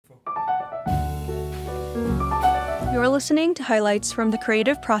You're listening to highlights from the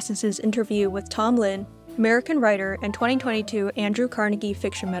Creative Processes interview with Tom Lin, American writer and 2022 Andrew Carnegie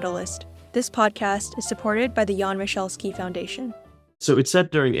fiction medalist. This podcast is supported by the Jan Michalski Foundation. So it's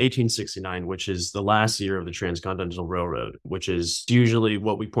set during 1869, which is the last year of the Transcontinental Railroad, which is usually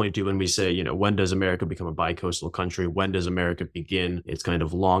what we point to when we say, when does America become a bicoastal country? When does America begin its kind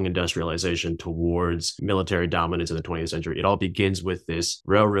of long industrialization towards military dominance in the 20th century? It all begins with this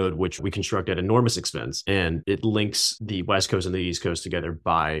railroad, which we construct at enormous expense, and it links the West Coast and the East Coast together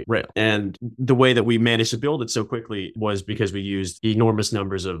by rail. And the way that we managed to build it so quickly was because we used enormous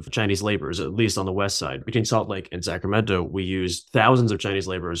numbers of Chinese laborers, at least on the west side. Between Salt Lake and Sacramento, we used thousands of Chinese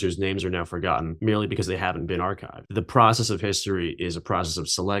laborers whose names are now forgotten merely because they haven't been archived. The process of history is a process of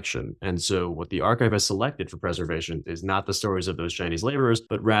selection. And so what the archive has selected for preservation is not the stories of those Chinese laborers,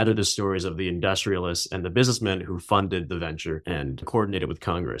 but rather the stories of the industrialists and the businessmen who funded the venture and coordinated with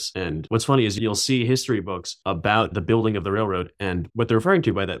Congress. And what's funny is you'll see history books about the building of the railroad. And what they're referring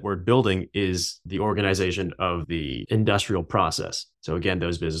to by that word building is the organization of the industrial process. So again,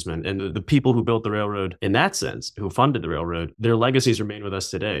 those businessmen and the people who built the railroad in that sense, who funded the railroad, their legacies remain with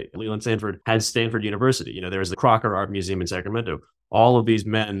us today. Leland Stanford had Stanford University. There's the Crocker Art Museum in Sacramento. All of these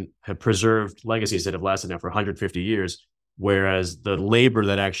men have preserved legacies that have lasted now for 150 years, whereas the labor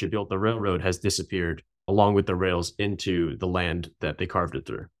that actually built the railroad has disappeared along with the rails into the land that they carved it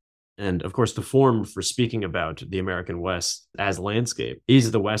through. And of course, the form for speaking about the American West as landscape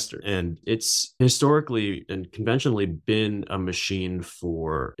is the Western. And it's historically and conventionally been a machine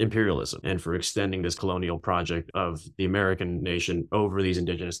for imperialism and for extending this colonial project of the American nation over these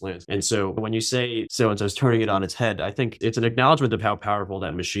indigenous lands. And so when you say so-and-so's turning it on its head, I think it's an acknowledgement of how powerful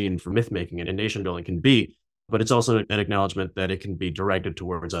that machine for myth-making and nation building can be. But it's also an acknowledgement that it can be directed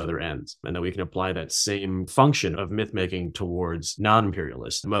towards other ends and that we can apply that same function of myth-making towards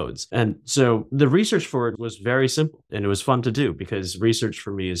non-imperialist modes. And so the research for it was very simple and it was fun to do because research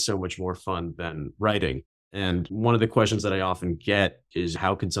for me is so much more fun than writing. And one of the questions that I often get is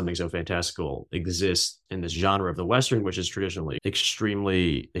how can something so fantastical exist in this genre of the Western, which is traditionally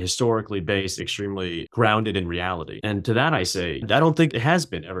extremely historically based, extremely grounded in reality? And to that I say, I don't think it has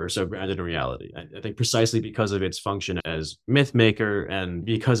been ever so grounded in reality. I think precisely because of its function as myth maker and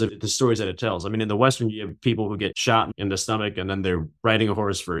because of the stories that it tells. I mean, in the Western, you have people who get shot in the stomach and then they're riding a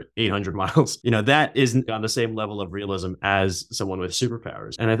horse for 800 miles. That isn't on the same level of realism as someone with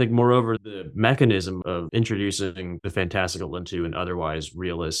superpowers. And I think moreover, the mechanism of introducing the fantastical into an otherwise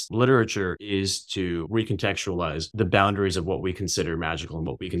realist literature is to recontextualize the boundaries of what we consider magical and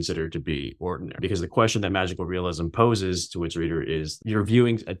what we consider to be ordinary. Because the question that magical realism poses to its reader is you're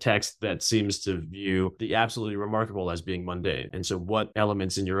viewing a text that seems to view the absolutely remarkable as being mundane. And so what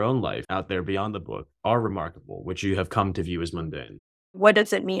elements in your own life out there beyond the book are remarkable, which you have come to view as mundane? What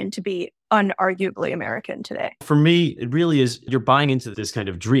does it mean to be unarguably American today? For me, it really is, you're buying into this kind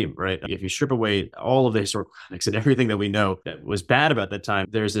of dream, right? If you strip away all of the historical context and everything that we know that was bad about that time,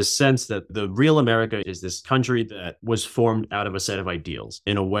 there's this sense that the real America is this country that was formed out of a set of ideals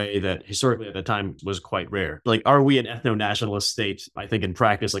in a way that historically at the time was quite rare. Like, are we an ethno-nationalist state? I think in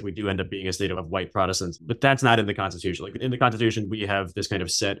practice, like we do end up being a state of white Protestants, but that's not in the Constitution. Like in the Constitution, we have this kind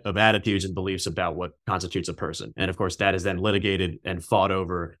of set of attitudes and beliefs about what constitutes a person. And of course, that is then litigated and fought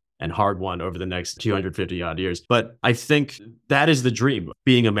over and hard won over the next 250 odd years. But I think that is the dream.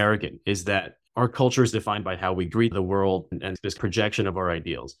 Being American is that our culture is defined by how we greet the world and this projection of our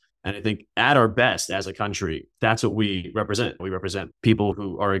ideals. And I think at our best as a country, that's what we represent. We represent people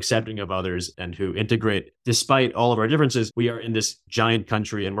who are accepting of others and who integrate. Despite all of our differences, we are in this giant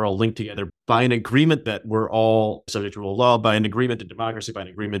country and we're all linked together by an agreement that we're all subject to rule of law, by an agreement to democracy, by an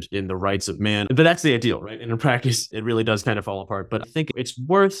agreement in the rights of man. But that's the ideal, right? And in practice, it really does kind of fall apart. But I think it's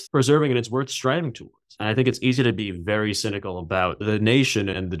worth preserving and it's worth striving towards. And I think it's easy to be very cynical about the nation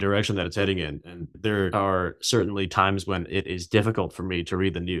and the direction that it's heading in. And there are certainly times when it is difficult for me to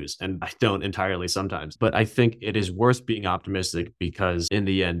read the news. And I don't entirely sometimes. But I think it is worth being optimistic because in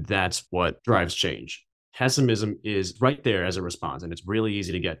the end, that's what drives change. Pessimism is right there as a response, and it's really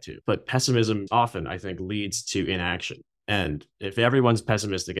easy to get to. But pessimism often, I think, leads to inaction. And if everyone's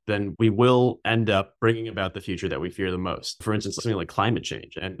pessimistic, then we will end up bringing about the future that we fear the most. For instance, something like climate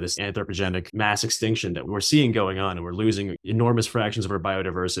change and this anthropogenic mass extinction that we're seeing going on, and we're losing enormous fractions of our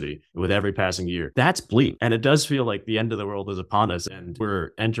biodiversity with every passing year. That's bleak. And it does feel like the end of the world is upon us and we're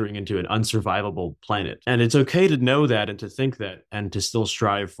entering into an unsurvivable planet. And it's okay to know that and to think that and to still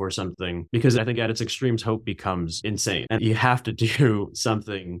strive for something, because I think at its extremes, hope becomes insane. And you have to do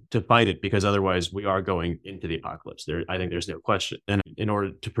something to fight it, because otherwise we are going into the apocalypse. I think there's no question. And in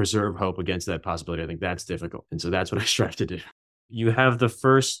order to preserve hope against that possibility, I think that's difficult. And so that's what I strive to do. You have the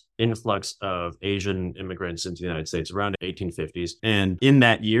first influx of Asian immigrants into the United States around the 1850s. And in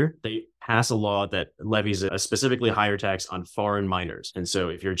that year, they pass a law that levies a specifically higher tax on foreign minors. And so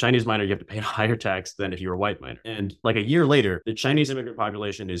if you're a Chinese minor, you have to pay a higher tax than if you're a white minor. And like a year later, the Chinese immigrant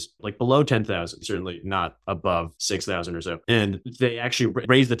population is like below 10,000, certainly not above 6,000 or so. And they actually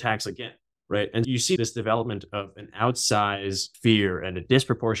raise the tax again. Right. And you see this development of an outsized fear and a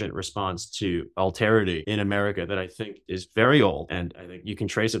disproportionate response to alterity in America that I think is very old. And I think you can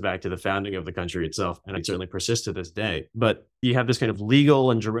trace it back to the founding of the country itself. And it certainly persists to this day. But you have this kind of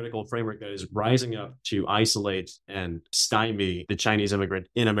legal and juridical framework that is rising up to isolate and stymie the Chinese immigrant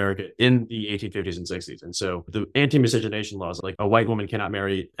in America in the 1850s and 60s. And so the anti-miscegenation laws, like a white woman cannot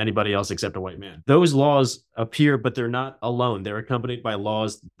marry anybody else except a white man, those laws appear, but they're not alone. They're accompanied by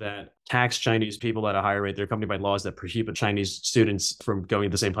laws that tax Chinese people at a higher rate. They're accompanied by laws that prohibit Chinese students from going to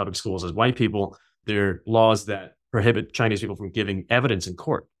the same public schools as white people. They're laws that prohibit Chinese people from giving evidence in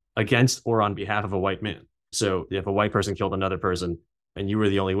court against or on behalf of a white man. So if a white person killed another person and you were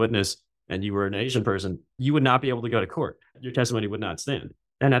the only witness and you were an Asian person, you would not be able to go to court. Your testimony would not stand.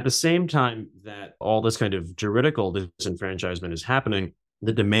 And at the same time that all this kind of juridical disenfranchisement is happening,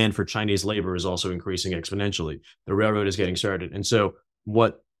 the demand for Chinese labor is also increasing exponentially. The railroad is getting started. And so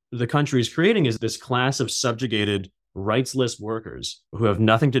what the country is creating is this class of subjugated, rightsless workers who have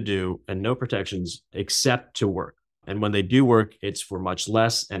nothing to do and no protections except to work. And when they do work, it's for much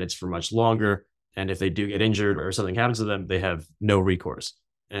less and it's for much longer. And if they do get injured or something happens to them, they have no recourse.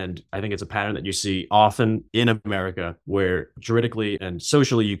 And I think it's a pattern that you see often in America, where juridically and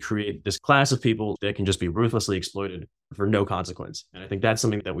socially, you create this class of people that can just be ruthlessly exploited for no consequence. And I think that's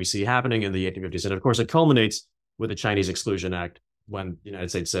something that we see happening in the 1850s. And of course, it culminates with the Chinese Exclusion Act, when the United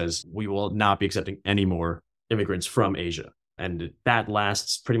States says we will not be accepting any more immigrants from Asia. And that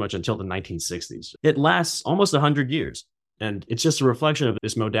lasts pretty much until the 1960s. It lasts almost 100 years. And it's just a reflection of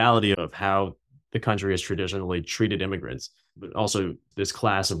this modality of how the country has traditionally treated immigrants, but also this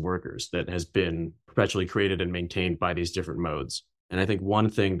class of workers that has been perpetually created and maintained by these different modes. And I think one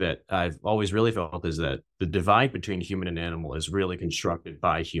thing that I've always really felt is that the divide between human and animal is really constructed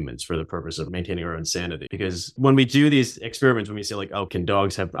by humans for the purpose of maintaining our own sanity. Because when we do these experiments, when we say like, oh, can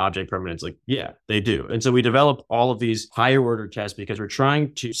dogs have object permanence? Like, yeah, they do. And so we develop all of these higher order tests because we're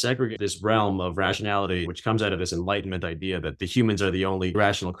trying to segregate this realm of rationality, which comes out of this Enlightenment idea that the humans are the only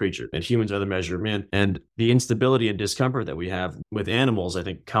rational creature and humans are the measure of man. And the instability and discomfort that we have with animals, I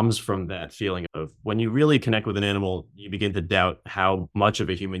think, comes from that feeling of when you really connect with an animal, you begin to doubt how much of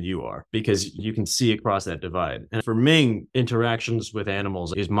a human you are because you can see across that divide. And for Ming, interactions with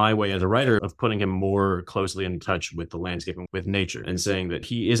animals is my way as a writer of putting him more closely in touch with the landscape and with nature, and saying that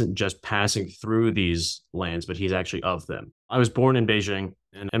he isn't just passing through these lands, but he's actually of them. I was born in Beijing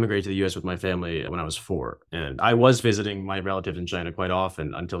and emigrated to the US with my family when I was 4. And I was visiting my relatives in China quite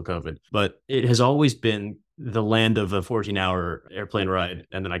often until COVID, but it has always been the land of a 14-hour airplane ride,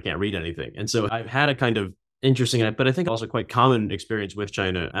 and then I can't read anything. And so I've had a kind of interesting, but I think also quite common experience with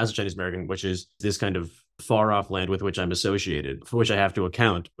China as a Chinese American, which is this kind of far off land with which I'm associated, for which I have to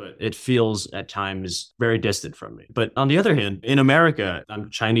account, but it feels at times very distant from me. But on the other hand, in America, I'm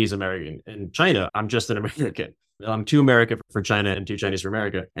Chinese American. In China, I'm just an American. I'm too American for China and too Chinese for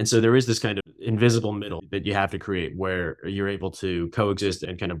America. And so there is this kind of invisible middle that you have to create where you're able to coexist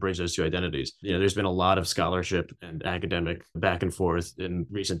and kind of bridge those two identities. You know, there's been a lot of scholarship and academic back and forth in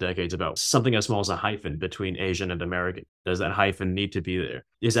recent decades about something as small as a hyphen between Asian and American. Does that hyphen need to be there?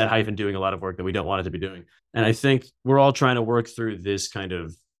 Is that hyphen doing a lot of work that we don't want it to be doing? And I think we're all trying to work through this kind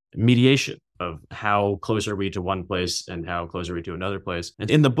of mediation of how close are we to one place and how close are we to another place. And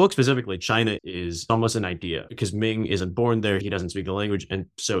in the book specifically, China is almost an idea because Ming isn't born there. He doesn't speak the language. And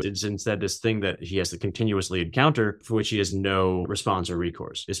so it's instead this thing that he has to continuously encounter for which he has no response or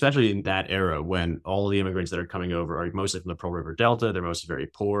recourse, especially in that era when all of the immigrants that are coming over are mostly from the Pearl River Delta. They're mostly very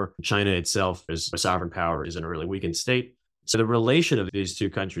poor. China itself is a sovereign power, is in a really weakened state. So the relation of these two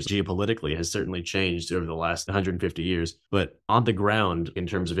countries geopolitically has certainly changed over the last 150 years. But on the ground, in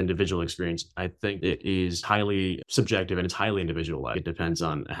terms of individual experience, I think it is highly subjective and it's highly individualized. It depends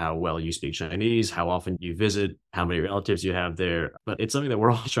on how well you speak Chinese, how often you visit, how many relatives you have there. But it's something that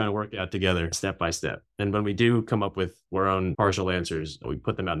we're all trying to work out together step by step. And when we do come up with our own partial answers, we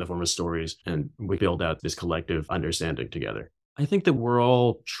put them out in the form of stories and we build out this collective understanding together. I think that we're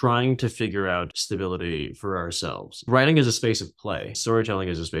all trying to figure out stability for ourselves. Writing is a space of play. Storytelling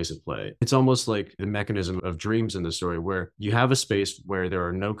is a space of play. It's almost like the mechanism of dreams in the story where you have a space where there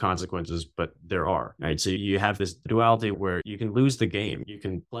are no consequences, but there are, right? So you have this duality where you can lose the game, you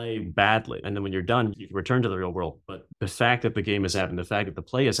can play badly, and then when you're done, you can return to the real world. But the fact that the game has happened, the fact that the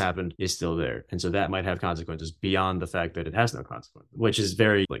play has happened is still there. And so that might have consequences beyond the fact that it has no consequence, which is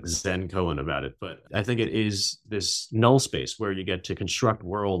very like Zen koan about it. But I think it is this null space where you get to construct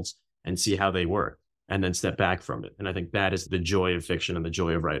worlds and see how they work and then step back from it. And I think that is the joy of fiction and the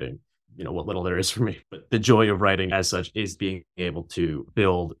joy of writing, what little there is for me. But the joy of writing as such is being able to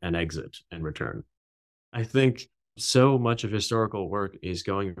build and exit and return. I think so much of historical work is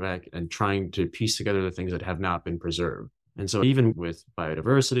going back and trying to piece together the things that have not been preserved. And so even with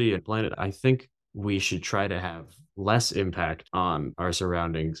biodiversity and planet, I think we should try to have less impact on our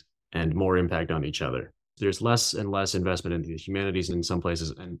surroundings and more impact on each other. There's less and less investment in the humanities in some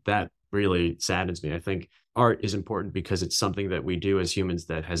places, and that really saddens me. I think art is important because it's something that we do as humans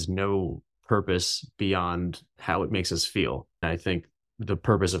that has no purpose beyond how it makes us feel. And I think the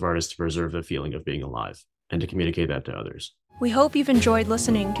purpose of art is to preserve the feeling of being alive and to communicate that to others. We hope you've enjoyed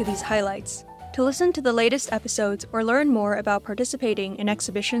listening to these highlights. To listen to the latest episodes or learn more about participating in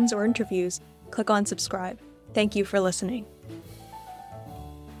exhibitions or interviews, click on subscribe. Thank you for listening.